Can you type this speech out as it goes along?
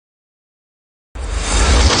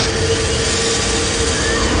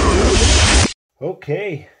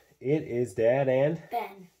Okay, it is Dad and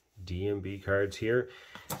Ben. DMB cards here.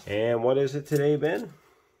 And what is it today, Ben?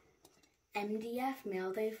 MDF,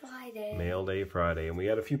 Mail Day Friday. Mail Day Friday. And we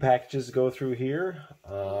got a few packages to go through here.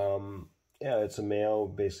 Yeah, it's a mail.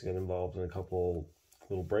 Basically, it involves in a couple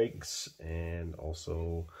little breaks and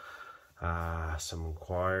also some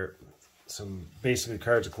basically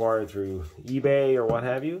cards acquired through eBay or what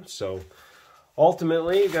have you. So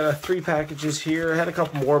ultimately, got 3 packages here. I had a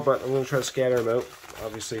couple more, but I'm going to try to scatter them out,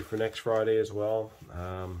 obviously, for next Friday as well.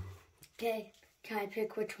 Okay, can I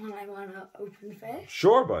pick which one I want to open first?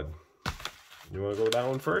 Sure, bud. You want to go with that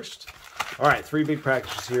one first? All right, 3 big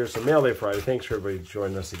packages here. So Mail Day Friday. Thanks for everybody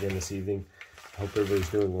joining us again this evening. Hope everybody's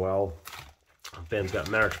doing well. Ben's got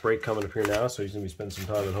March break coming up here now, so he's going to be spending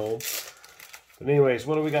some time at home. But anyways,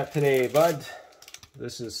 what do we got today, bud?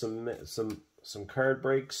 This is some card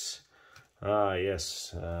breaks.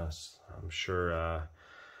 Yes, I'm sure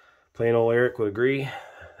plain old Eric would agree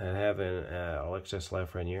that having Alexis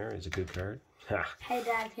Lafreniere is a good card. Hey,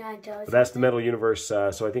 Dad, can I tell you? But that's the Metal Universe.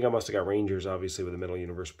 So I think I must have got Rangers, obviously, with the Metal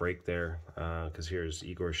Universe break there. Because here's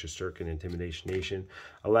Igor Shesterkin, Intimidation Nation.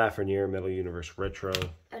 A Lafreniere, Metal Universe Retro.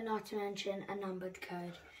 And not to mention a numbered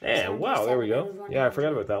card. Yeah, wow, there we go. Yeah, I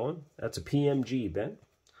forgot about that one. That's a PMG, Ben.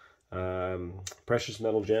 Precious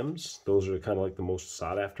Metal Gems. Those are kind of like the most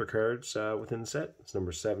sought-after cards within the set. It's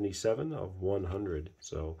number 77 of 100.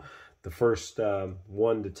 So the first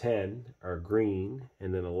 1 to 10 are green,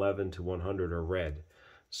 and then 11 to 100 are red.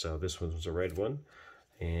 So this one was a red one.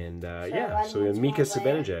 And yeah, so we have Mika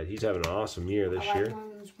Zibanejad. He's having an awesome year this year. Red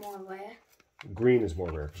one's more rare. Green is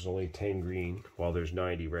more rare. There's only 10 green, while there's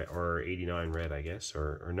 90 red, or 89 red, I guess,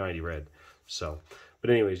 or 90 red. So, but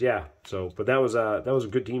anyways, yeah. So, but that was a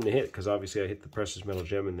good team to hit, because obviously I hit the Precious Metal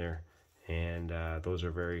Gem in there, and those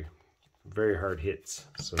are very, very hard hits.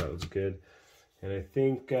 So that was good. And I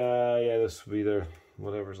think, yeah, this will be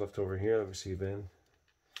whatever's left over here. Let me see, Ben.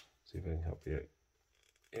 See if I can help you out.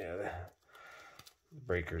 Yeah, the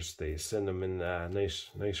breakers, they send them in nice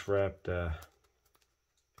wrapped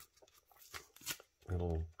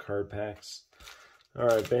little card packs. All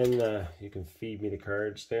right, Ben, you can feed me the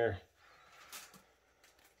cards there.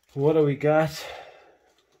 What do we got?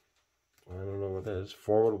 I don't know what that is.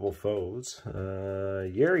 Formidable Foes.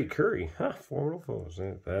 Yeri Curry. Huh, Formidable Foes.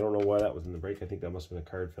 I don't know why that was in the break. I think that must have been a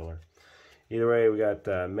card filler. Either way, we got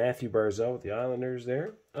Matthew Barzal with the Islanders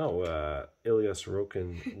there. Oh, Ilya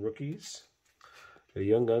Sorokin rookies. The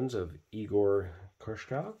Young Guns of Igor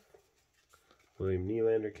Korshkov. William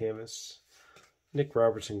Nylander canvas. Nick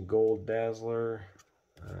Robertson Gold Dazzler.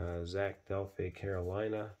 Zach Delphi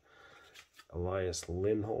Carolina. Elias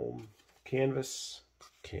Lindholm canvas.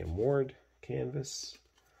 Cam Ward canvas.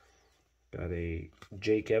 Got a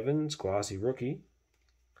Jake Evans glossy rookie.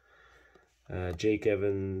 Jake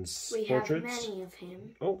Evans portraits. We have many of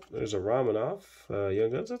him. Oh, there's a Romanov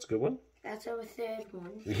Young Guns. That's a good one. That's our 3rd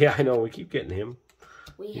one. Yeah, I know. We keep getting him.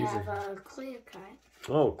 We have a clear cut.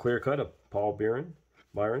 Oh, clear cut of Paul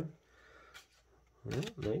Byron. Yeah,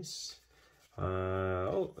 nice.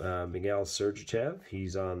 Miguel Sergachev.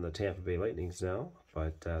 He's on the Tampa Bay Lightnings now,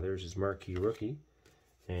 but there's his marquee rookie.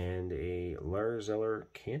 And a Lars Eller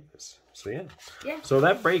canvas. So yeah. So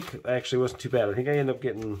that break actually wasn't too bad. I think I ended up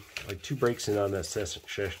getting like 2 breaks in on that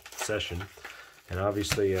session, and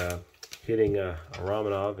obviously hitting a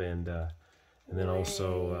Romanov and then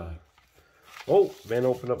also. Oh, Ben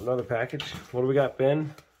opened up another package. What do we got,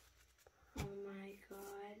 Ben? Oh my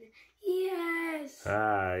God! Yes.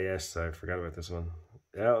 Ah, yes, I forgot about this one.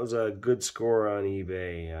 That was a good score on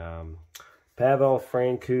eBay. Pavel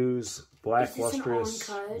Francouz. Black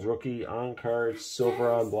lustrous rookie on card, silver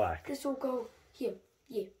on black. This will go here.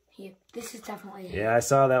 This is definitely it. Yeah, I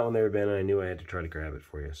saw that one there, Ben, and I knew I had to try to grab it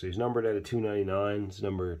for you. So he's numbered at a 299. It's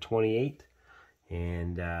number 28.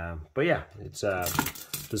 And but yeah, it's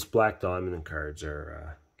this black diamond cards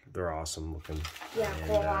are they're awesome looking. Yeah,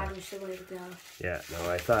 Colorado is the way to go. Yeah,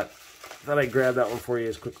 no, I thought I'd grab that one for you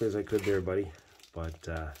as quickly as I could there, buddy. But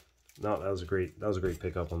no, that was a great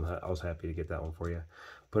pickup. I was happy to get that one for you.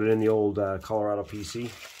 Put it in the old Colorado PC.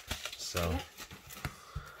 So,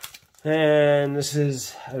 and this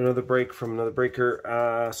is another break from another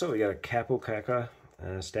breaker. So we got a Capo Caca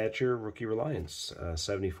stature rookie reliance,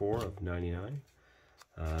 74 of 99.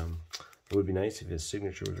 It would be nice if his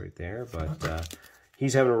signature was right there, but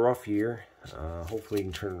he's having a rough year. Hopefully he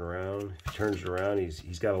can turn it around. If he turns it around,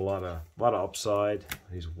 he's got a lot of upside.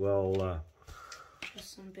 He's well.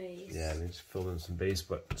 Some base. Yeah, he's filled in some base,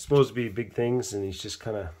 but it's supposed to be big things, and he's just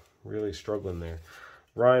kind of really struggling there.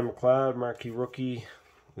 Ryan McLeod, marquee rookie.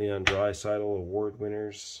 Leon Draisaitl, award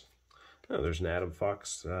winners. Oh, there's an Adam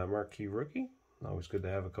Fox, marquee rookie. Always good to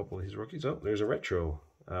have a couple of his rookies. Oh, there's a retro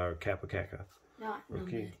Kappa Kaka Not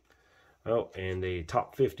rookie. Oh, and a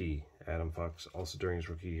top 50 Adam Fox, also during his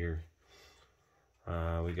rookie year.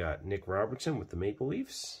 We got Nick Robertson with the Maple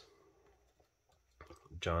Leafs.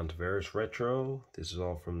 John Tavares retro. This is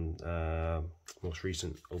all from most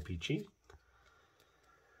recent OPG.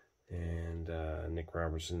 And Nick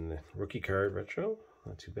Robertson rookie card retro.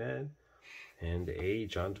 Not too bad. And a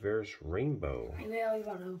John Tavares rainbow. I really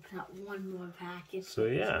want to open up one more package. So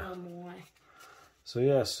yeah. One more.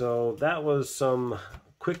 So that was some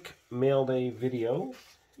quick mail day video.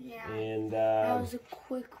 Yeah. And that was a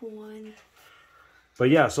quick one. But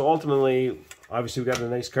yeah, so ultimately, obviously we got a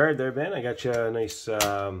nice card there, Ben. I got you a nice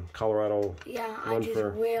Colorado I one just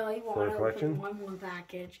for really want to collection. open one more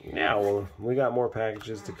package. Yeah, well, we got more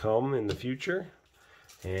packages to come in the future.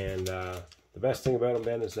 And the best thing about them,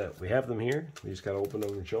 Ben, is that we have them here. We just got to open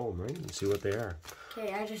them and show them, right? And see what they are.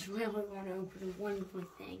 Okay, I just really want to open one more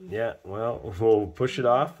thing. Yeah, well, we'll push it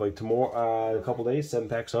off like tomorrow, a couple days,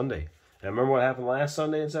 7-pack Sunday. And remember what happened last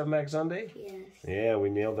Sunday at 7-pack Sunday? Yes. Yeah, we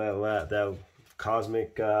nailed that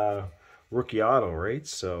cosmic rookie auto, right?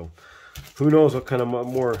 So who knows what kind of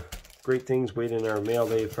more great things wait in our mail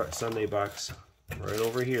day Sunday box right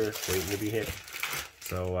over here, waiting to be hit.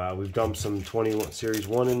 So we've dumped some 21 Series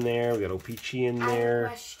 1 in there. We got OPG in there. I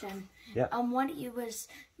have a question. Yeah. What year was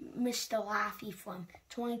Mr. Laffy from?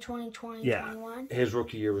 2020, 2021? Yeah, his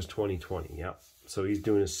rookie year was 2020, yeah. So he's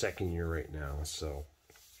doing his second year right now, so.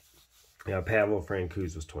 Yeah, Pablo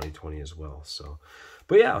Francouz was 2020 as well, so.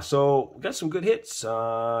 But yeah, so we got some good hits.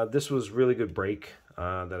 This was really good break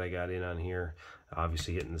that I got in on here.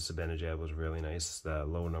 Obviously, hitting the Zibanejad was really nice. The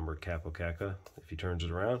low number Kappa Kaka, if he turns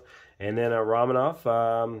it around. And then Romanov,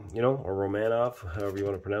 or Romanov, however you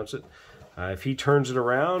want to pronounce it. If he turns it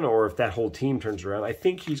around, or if that whole team turns it around, I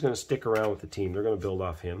think he's going to stick around with the team. They're going to build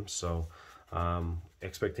off him. So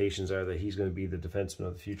expectations are that he's going to be the defenseman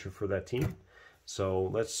of the future for that team. So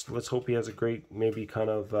let's hope he has a great, maybe kind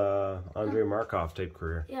of Andrei Markov type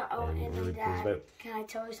career. Yeah, and really Dad, can I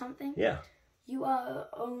tell you something? Yeah. You are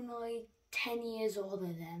only 10 years older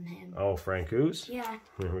than him. Oh, Francouz? Yeah.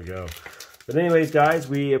 There we go. But anyways, guys,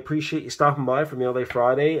 we appreciate you stopping by for Mail Day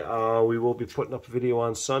Friday. We will be putting up a video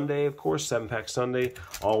on Sunday, of course, 7-pack Sunday.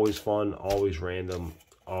 Always fun, always random,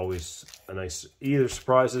 always a nice, either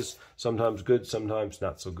surprises, sometimes good, sometimes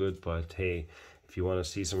not so good, but hey, if you want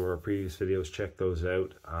to see some of our previous videos, check those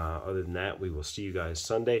out. Other than that, we will see you guys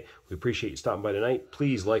Sunday. We appreciate you stopping by tonight.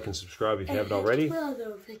 Please like and subscribe if you haven't already.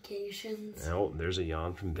 Notifications. Oh, there's a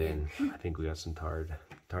yawn from Ben. I think we got some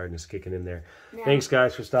tiredness kicking in there. No. Thanks,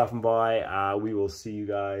 guys, for stopping by. We will see you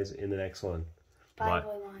guys in the next one. Bye.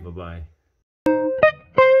 Bye-bye.